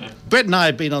 Brett and I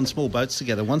have been on small boats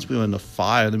together. Once we were in a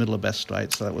fire in the middle of Bass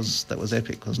Strait, so that was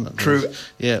epic, wasn't it? True.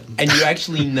 Yeah. And you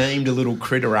actually named a little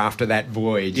critter after that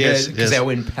voyage. Yes. Because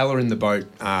our impeller in the boat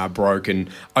broke and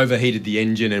overheated the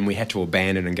engine, and we had to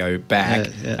abandon and go back.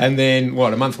 Yeah. And then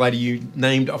a month later, you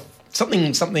named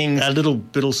something. A little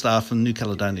brittle staff from New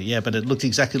Caledonia, but it looked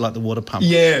exactly like the water pump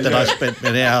that I spent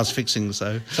many hours fixing.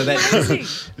 So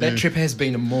that trip has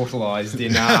been immortalised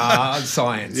in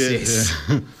science. Yes.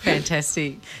 Yeah.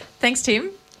 Fantastic. Thanks,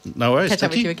 Tim. No worries. Catch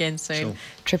up with you again soon. Sure.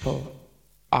 Triple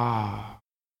R.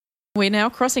 We're now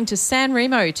crossing to San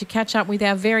Remo to catch up with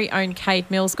our very own Kade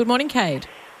Mills. Good morning, Kade.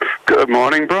 Good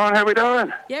morning, Brian. How are we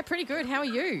doing? Yeah, pretty good. How are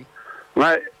you?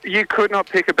 Mate, you could not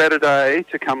pick a better day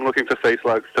to come looking for sea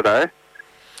slugs today.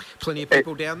 Plenty of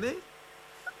people down there?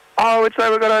 I would say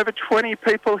we've got over 20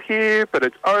 people here, but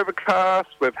it's overcast.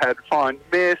 We've had fine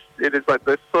mist. It is like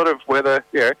this sort of weather,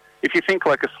 if you think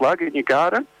like a slug in your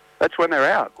garden, that's when they're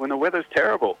out, when the weather's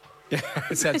terrible.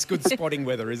 So it's good spotting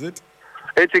weather, is it?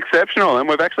 It's exceptional, and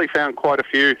we've actually found quite a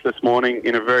few this morning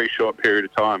in a very short period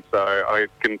of time, so I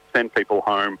can send people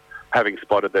home having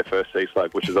spotted their first sea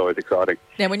slug, which is always exciting.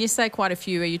 Now, when you say quite a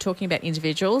few, are you talking about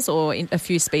individuals or a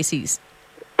few species?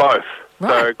 Both. Right.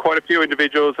 So quite a few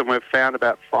individuals, and we've found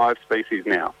about 5 species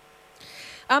now.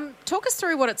 Talk us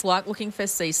through what it's like looking for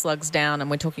sea slugs down, and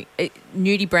we're talking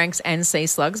nudibranchs and sea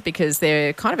slugs, because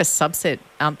they're kind of a subset,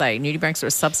 aren't they? Nudibranchs are a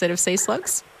subset of sea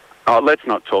slugs? Oh, let's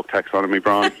not talk taxonomy,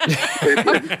 Brian.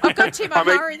 I've got Tim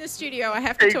O'Hara in the studio. I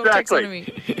have to talk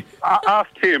taxonomy. Ask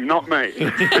Tim, not me.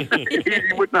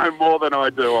 He would know more than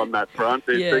I do on that front.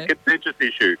 It's a contentious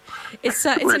issue.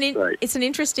 It's an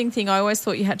interesting thing. I always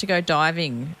thought you had to go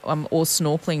diving or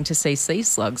snorkeling to see sea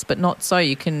slugs, but not so.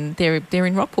 They're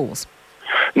in rock pools.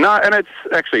 No, and it's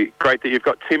actually great that you've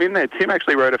got Tim in there. Tim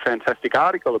actually wrote a fantastic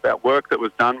article about work that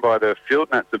was done by the Field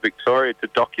Nats of Victoria to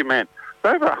document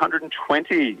over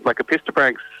 120 like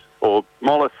epistobranchs or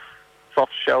mollusks,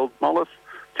 soft-shelled mollusks.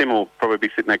 Tim will probably be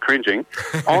sitting there cringing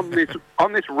on this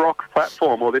rock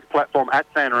platform, or this platform at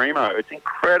San Remo. It's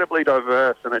incredibly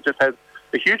diverse, and it just has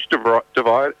a huge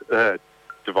diversity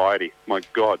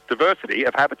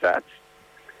of habitats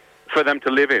for them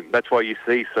to live in. That's why you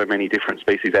see so many different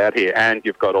species out here, and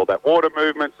you've got all that water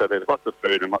movement, so there's lots of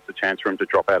food and lots of chance for them to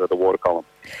drop out of the water column.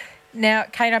 Now,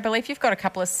 Kate, I believe you've got a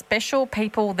couple of special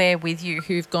people there with you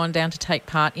who've gone down to take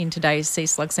part in today's Sea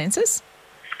Slug Census.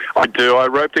 I do. I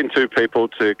roped in 2 people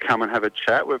to come and have a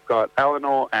chat. We've got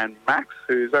Eleanor and Max,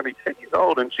 who's only 10 years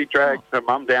old, and she dragged her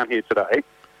mum down here today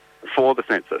for the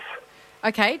census.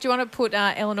 Okay, do you want to put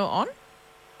Eleanor on?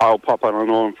 I'll pop it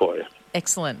on for you.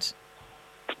 Excellent.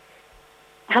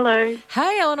 Hello.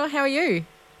 Hey, Eleanor, how are you?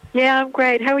 Yeah, I'm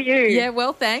great. How are you? Yeah,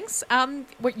 well, thanks.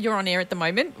 You're on air at the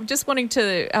moment. Just wanting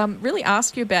to really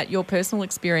ask you about your personal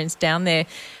experience down there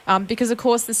because, of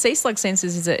course, the Sea Slug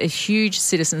Census is a huge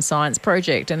citizen science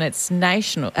project and it's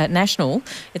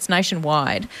it's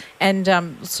nationwide and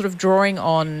sort of drawing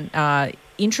on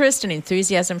interest and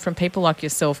enthusiasm from people like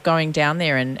yourself going down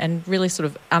there and really sort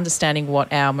of understanding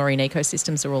what our marine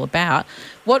ecosystems are all about.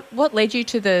 What led you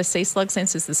to the Sea Slug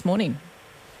Census this morning?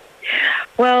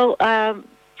 Well,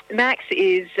 Max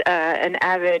is an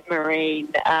avid marine,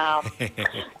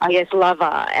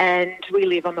 lover, and we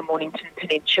live on the Mornington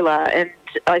Peninsula, and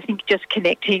I think just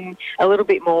connecting a little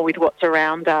bit more with what's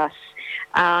around us.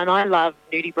 And I love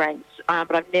nudibranchs,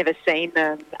 but I've never seen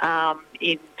them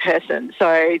in person,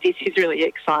 so this is really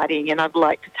exciting, and I'd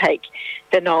like to take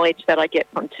the knowledge that I get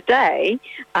from today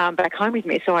back home with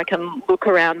me so I can look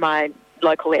around my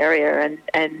local area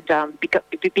and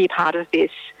be part of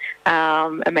this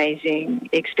amazing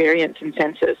experience and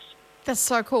census. That's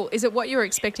so cool. Is it what you were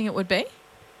expecting it would be?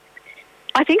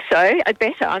 I think so. I'd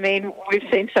better. I mean, we've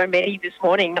seen so many this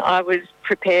morning. I was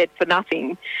prepared for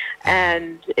nothing,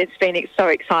 and it's been so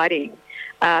exciting.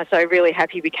 So really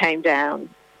happy we came down.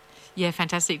 Yeah,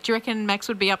 fantastic. Do you reckon Max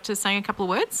would be up to saying a couple of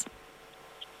words?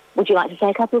 Would you like to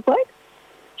say a couple of words?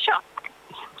 Sure.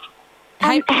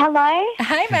 Hey, hello.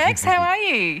 Hey, Max. How are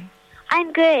you?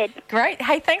 I'm good. Great.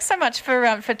 Hey, thanks so much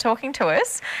for talking to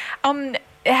us. How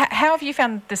have you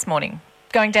found this morning,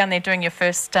 going down there doing your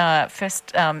first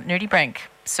nudibranch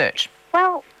search?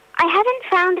 Well, I haven't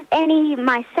found any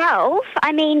myself.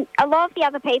 I mean, a lot of the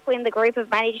other people in the group have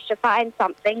managed to find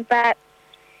something, but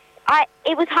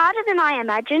it was harder than I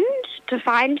imagined to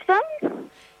find them.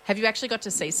 Have you actually got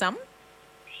to see some?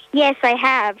 Yes, I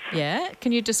have. Yeah.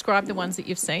 Can you describe the ones that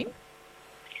you've seen?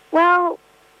 Well,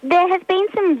 there have been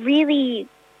some really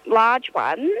large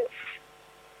ones,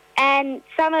 and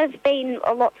some have been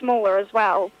a lot smaller as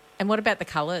well. And what about the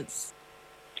colours?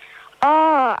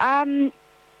 Oh,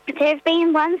 there have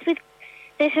been ones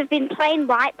there have been plain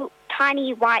white,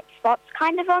 tiny white spots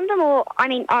kind of on them,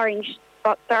 orange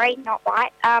spots, sorry, not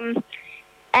white,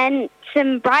 and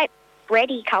some bright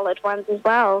reddy coloured ones as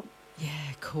well. Yeah,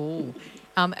 cool.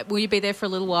 Will you be there for a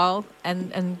little while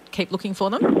and keep looking for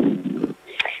them?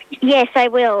 Yes, I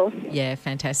will. Yeah,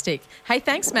 fantastic. Hey,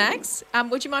 thanks, Max.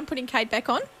 Would you mind putting Kade back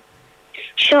on?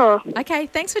 Sure. Okay,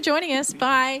 thanks for joining us.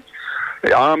 Bye.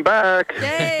 I'm back.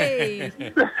 Yay.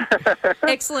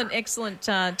 Excellent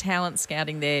talent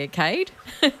scouting there, Kade.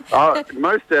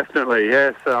 Most definitely,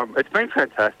 yes. It's been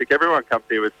fantastic. Everyone comes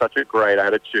here with such a great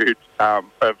attitude of,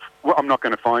 well, I'm not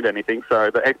going to find anything. So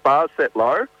the bar's set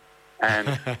low and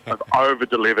I've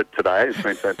over-delivered today. It's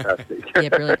been fantastic. Yeah,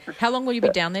 brilliant. How long will you be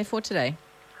down there for today?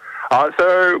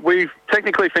 So we've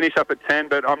technically finished up at 10,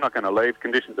 but I'm not going to leave.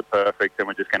 Conditions are perfect, and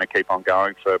we're just going to keep on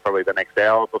going for probably the next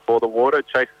hour before the water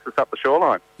chases us up the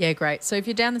shoreline. Yeah, great. So if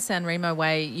you're down the San Remo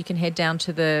way, you can head down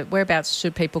to whereabouts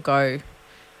should people go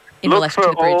in relation to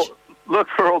the bridge? Look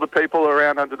for all the people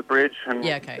around under the bridge and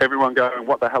everyone going,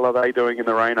 what the hell are they doing in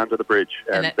the rain under the bridge?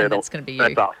 And that's going to be you.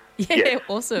 That's us. Yeah, yes.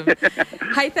 Awesome.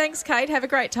 Hey, thanks, Kade. Have a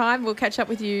great time. We'll catch up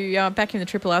with you back in the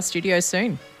Triple R studio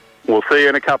soon. We'll see you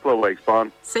in a couple of weeks,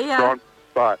 Bon. See ya. Bron,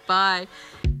 bye. Bye.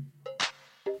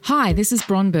 Hi, this is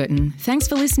Bron Burton. Thanks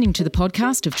for listening to the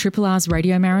podcast of Triple R's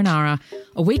Radio Marinara,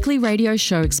 a weekly radio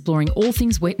show exploring all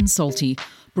things wet and salty,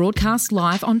 broadcast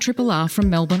live on Triple R from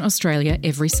Melbourne, Australia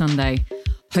every Sunday.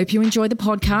 Hope you enjoy the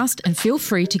podcast and feel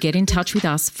free to get in touch with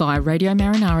us via Radio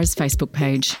Marinara's Facebook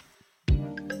page.